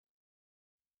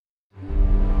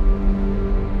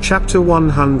Chapter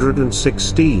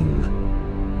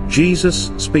 116.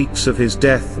 Jesus speaks of his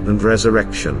death and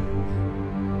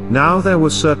resurrection. Now there were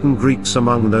certain Greeks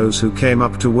among those who came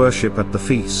up to worship at the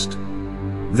feast.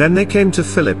 Then they came to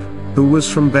Philip, who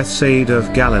was from Bethsaida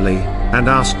of Galilee, and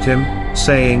asked him,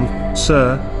 saying,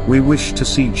 Sir, we wish to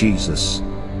see Jesus.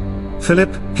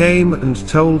 Philip came and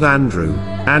told Andrew,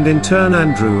 and in turn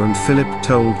Andrew and Philip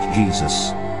told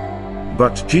Jesus.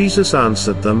 But Jesus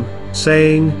answered them,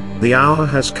 saying, The hour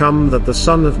has come that the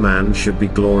Son of Man should be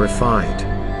glorified.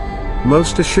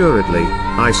 Most assuredly,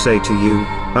 I say to you,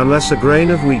 unless a grain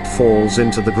of wheat falls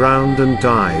into the ground and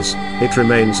dies, it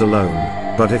remains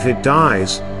alone, but if it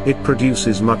dies, it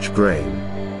produces much grain.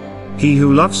 He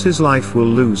who loves his life will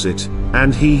lose it,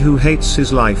 and he who hates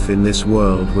his life in this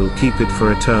world will keep it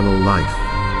for eternal life.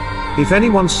 If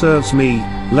anyone serves me,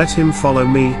 let him follow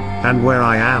me, and where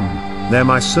I am, there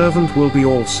my servant will be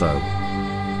also.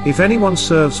 If anyone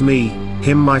serves me,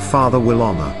 him my Father will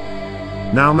honor.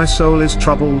 Now my soul is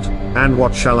troubled, and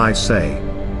what shall I say?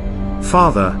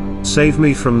 Father, save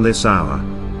me from this hour.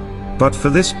 But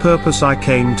for this purpose I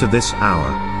came to this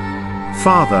hour.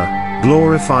 Father,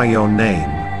 glorify your name.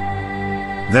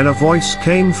 Then a voice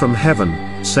came from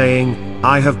heaven, saying,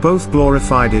 I have both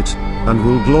glorified it, and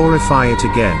will glorify it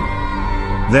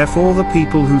again. Therefore the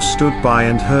people who stood by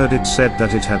and heard it said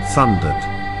that it had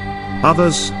thundered.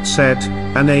 Others said,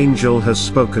 An angel has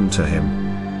spoken to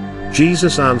him.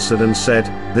 Jesus answered and said,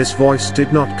 This voice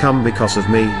did not come because of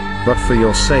me, but for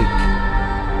your sake.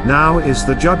 Now is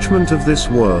the judgment of this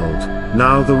world,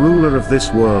 now the ruler of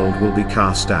this world will be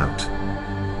cast out.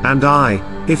 And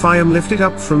I, if I am lifted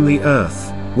up from the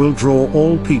earth, will draw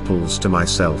all peoples to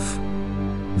myself.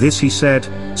 This he said,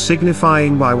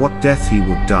 signifying by what death he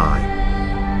would die.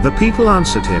 The people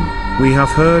answered him, We have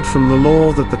heard from the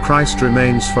law that the Christ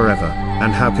remains forever,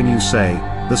 and how can you say,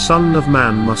 the Son of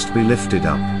Man must be lifted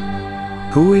up?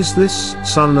 Who is this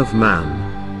Son of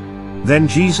Man? Then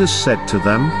Jesus said to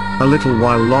them, A little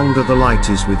while longer the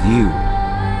light is with you.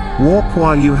 Walk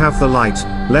while you have the light,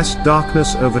 lest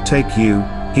darkness overtake you.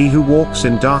 He who walks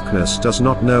in darkness does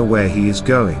not know where he is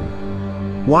going.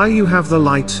 While you have the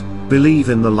light, believe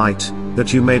in the light,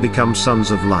 that you may become sons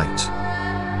of light.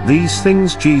 These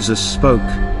things Jesus spoke,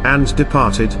 and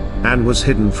departed, and was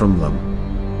hidden from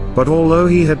them. But although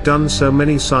he had done so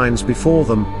many signs before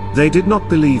them, they did not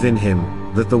believe in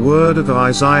him, that the word of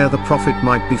Isaiah the prophet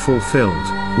might be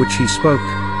fulfilled, which he spoke,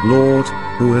 Lord,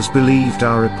 who has believed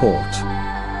our report?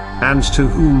 And to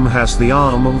whom has the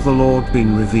arm of the Lord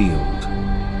been revealed?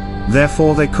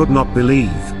 Therefore they could not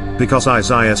believe, because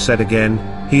Isaiah said again,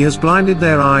 He has blinded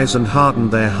their eyes and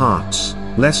hardened their hearts,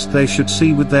 lest they should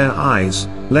see with their eyes,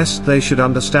 lest they should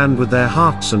understand with their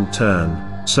hearts and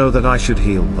turn, so that I should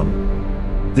heal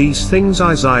them. These things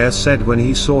Isaiah said when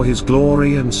he saw his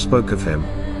glory and spoke of him.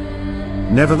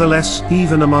 Nevertheless,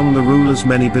 even among the rulers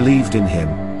many believed in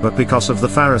him, but because of the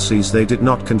Pharisees they did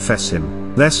not confess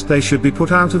him, lest they should be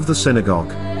put out of the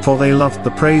synagogue, for they loved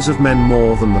the praise of men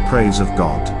more than the praise of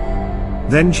God.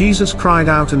 Then Jesus cried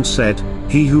out and said,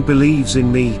 He who believes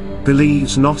in me,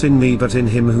 believes not in me but in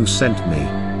him who sent me.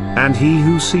 And he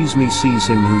who sees me sees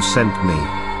him who sent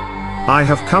me. I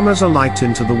have come as a light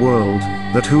into the world,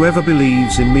 that whoever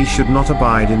believes in me should not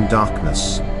abide in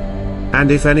darkness.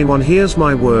 And if anyone hears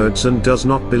my words and does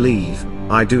not believe,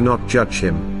 I do not judge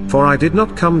him, for I did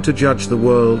not come to judge the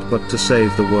world but to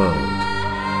save the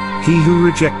world. He who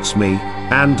rejects me,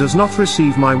 and does not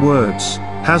receive my words,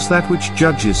 has that which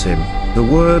judges him. The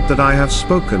word that I have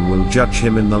spoken will judge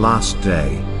him in the last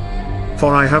day.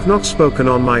 For I have not spoken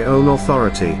on my own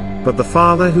authority, but the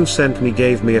Father who sent me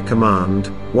gave me a command,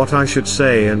 what I should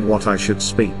say and what I should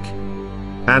speak.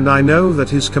 And I know that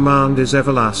his command is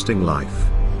everlasting life.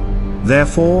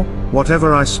 Therefore,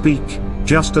 whatever I speak,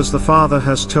 just as the Father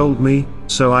has told me,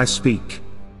 so I speak.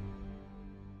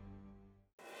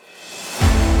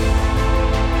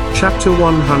 Chapter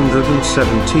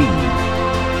 117.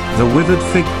 The Withered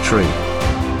Fig Tree.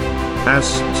 As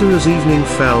soon as evening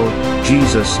fell,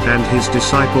 Jesus and his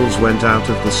disciples went out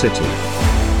of the city.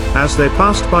 As they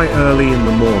passed by early in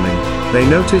the morning, they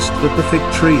noticed that the fig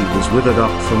tree was withered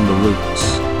up from the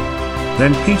roots.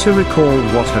 Then Peter recalled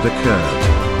what had occurred.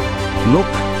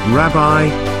 Look, Rabbi,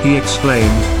 he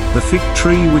exclaimed, the fig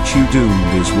tree which you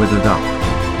doomed is withered up.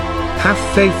 Have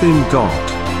faith in God,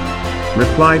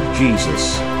 replied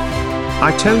Jesus.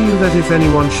 I tell you that if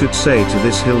anyone should say to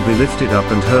this hill be lifted up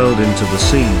and hurled into the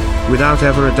sea, without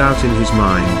ever a doubt in his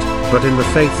mind, but in the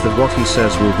faith that what he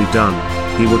says will be done,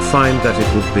 he would find that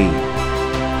it would be.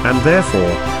 And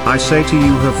therefore, I say to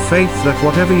you, have faith that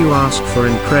whatever you ask for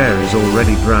in prayer is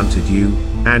already granted you,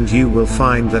 and you will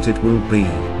find that it will be.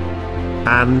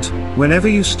 And, whenever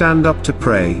you stand up to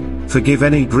pray, forgive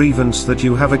any grievance that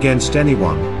you have against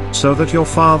anyone, so that your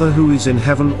Father who is in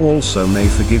heaven also may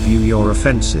forgive you your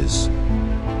offenses.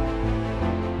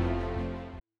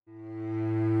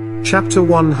 Chapter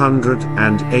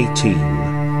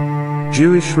 118.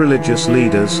 Jewish religious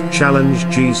leaders challenge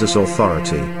Jesus'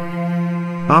 authority.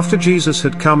 After Jesus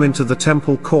had come into the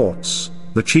temple courts,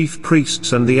 the chief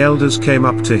priests and the elders came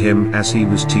up to him as he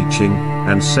was teaching,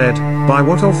 and said, "By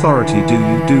what authority do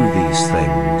you do these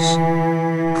things?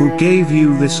 Who gave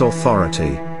you this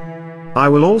authority? I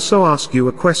will also ask you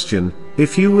a question.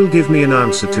 If you will give me an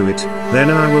answer to it, then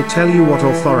I will tell you what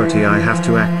authority I have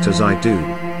to act as I do."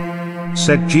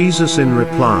 Said Jesus in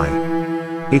reply,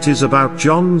 "It is about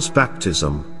John's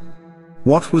baptism.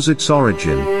 What was its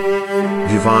origin?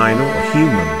 Divine or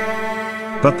human?"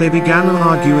 But they began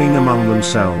arguing among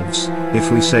themselves, "If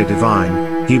we say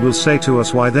divine, he will say to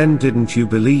us, 'Why then didn't you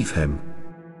believe him?'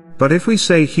 But if we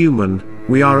say human,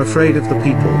 we are afraid of the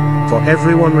people, for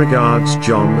everyone regards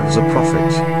John as a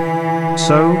prophet."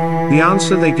 So, the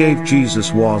answer they gave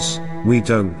Jesus was, "We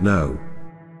don't know."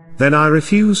 "Then I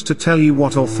refuse to tell you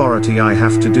what authority I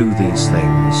have to do these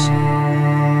things.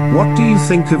 What do you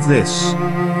think of this?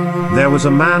 There was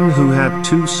a man who had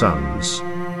 2 sons.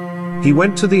 He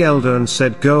went to the elder and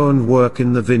said, 'Go and work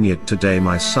in the vineyard today,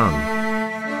 my son.'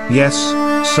 'Yes,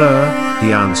 sir,'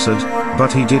 he answered,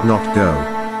 but he did not go.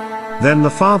 Then the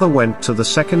father went to the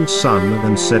second son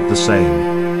and said the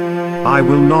same. 'I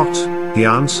will not,' he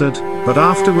answered, but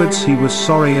afterwards he was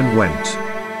sorry and went.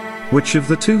 Which of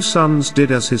the 2 sons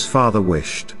did as his father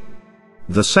wished?"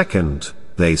 "The second,"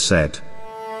 they said.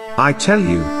 "I tell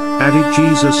you," added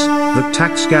Jesus, "that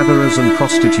tax gatherers and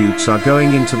prostitutes are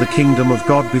going into the kingdom of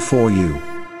God before you.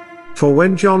 For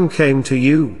when John came to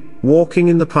you, walking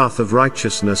in the path of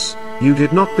righteousness, you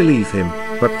did not believe him,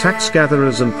 but tax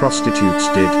gatherers and prostitutes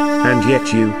did, and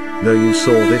yet you, though you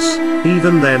saw this,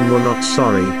 even then were not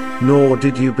sorry, nor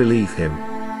did you believe him."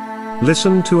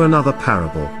 Listen to another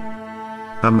parable.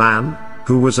 A man,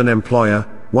 who was an employer,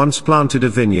 once planted a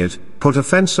vineyard, put a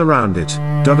fence around it,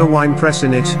 dug a winepress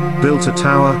in it, built a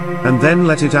tower, and then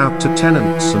let it out to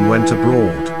tenants and went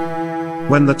abroad.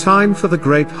 When the time for the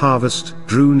grape harvest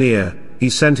drew near, he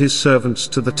sent his servants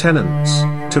to the tenants,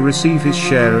 to receive his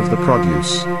share of the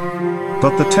produce.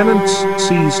 But the tenants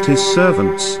seized his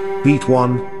servants, beat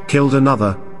one, killed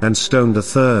another, and stoned a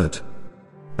third.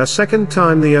 A second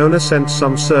time the owner sent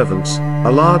some servants,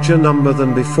 a larger number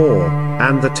than before,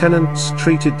 and the tenants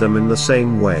treated them in the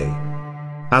same way.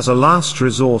 As a last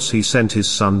resource he sent his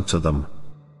son to them.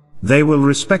 "They will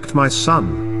respect my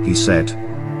son," he said.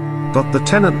 But the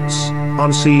tenants,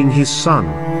 on seeing his son,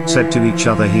 said to each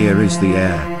other, "Here is the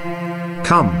heir.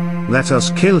 Come, let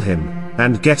us kill him,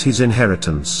 and get his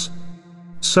inheritance."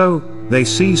 So, they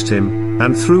seized him,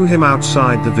 and threw him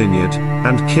outside the vineyard,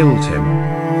 and killed him.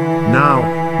 Now,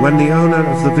 when the owner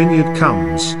of the vineyard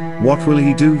comes, what will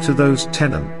he do to those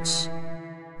tenants?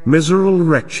 "Miserable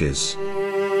wretches,"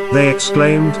 they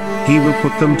exclaimed, "he will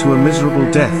put them to a miserable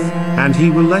death, and he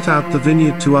will let out the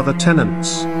vineyard to other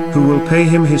tenants, who will pay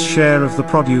him his share of the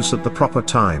produce at the proper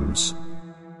times."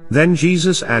 Then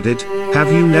Jesus added,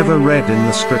 "Have you never read in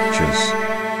the scriptures?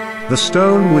 The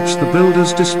stone which the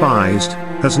builders despised,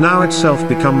 has now itself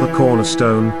become the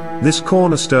cornerstone. This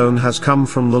cornerstone has come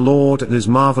from the Lord and is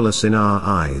marvelous in our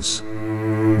eyes.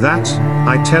 That,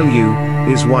 I tell you,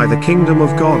 is why the kingdom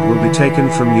of God will be taken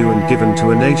from you and given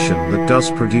to a nation that does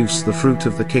produce the fruit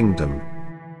of the kingdom.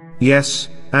 Yes,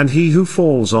 and he who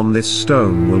falls on this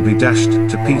stone will be dashed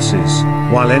to pieces,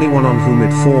 while anyone on whom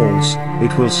it falls,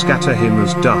 it will scatter him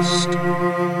as dust."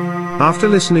 After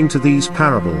listening to these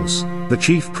parables, the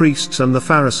chief priests and the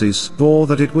Pharisees saw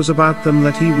that it was about them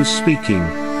that he was speaking,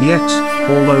 yet,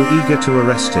 although eager to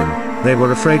arrest him, they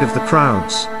were afraid of the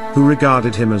crowds, who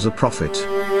regarded him as a prophet.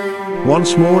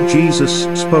 Once more Jesus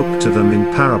spoke to them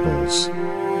in parables.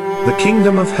 "The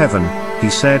kingdom of heaven," he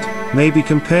said, "may be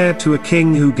compared to a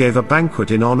king who gave a banquet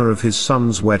in honor of his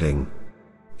son's wedding.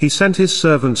 He sent his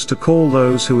servants to call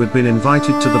those who had been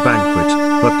invited to the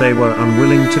banquet, but they were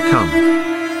unwilling to come.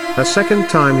 A second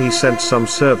time he sent some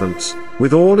servants,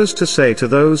 with orders to say to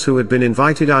those who had been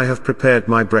invited, 'I have prepared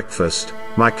my breakfast,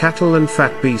 my cattle and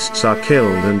fat beasts are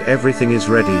killed and everything is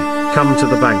ready, come to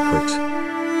the banquet.'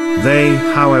 They,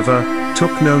 however,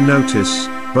 took no notice,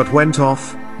 but went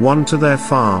off, one to their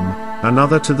farm,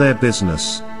 another to their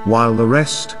business, while the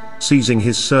rest, seizing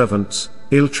his servants,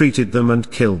 ill-treated them and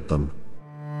killed them.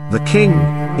 The king,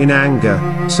 in anger,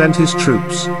 sent his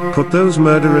troops, put those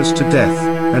murderers to death,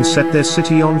 and set their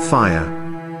city on fire.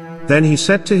 Then he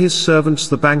said to his servants,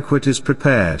 'The banquet is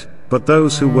prepared, but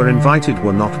those who were invited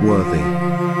were not worthy.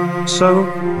 So,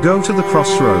 go to the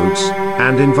crossroads,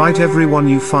 and invite everyone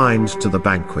you find to the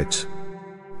banquet."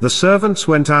 The servants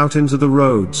went out into the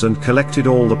roads and collected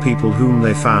all the people whom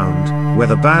they found,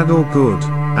 whether bad or good,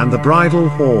 and the bridal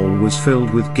hall was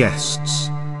filled with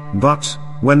guests. But,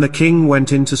 when the king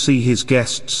went in to see his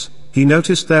guests, he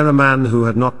noticed there a man who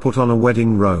had not put on a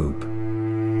wedding robe.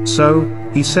 So,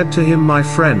 he said to him, "My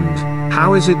friend,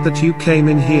 how is it that you came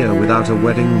in here without a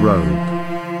wedding robe?"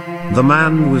 The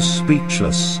man was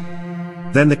speechless.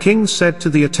 Then the king said to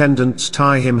the attendants,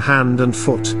 "Tie him hand and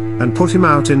foot, and put him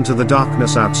out into the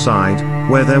darkness outside,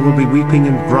 where there will be weeping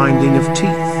and grinding of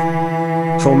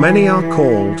teeth. For many are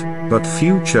called, but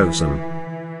few chosen."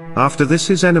 After this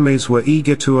his enemies were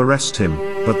eager to arrest him,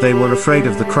 but they were afraid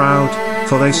of the crowd,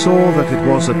 for they saw that it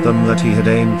was at them that he had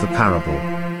aimed the parable.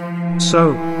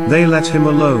 So, they let him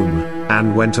alone,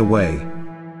 and went away.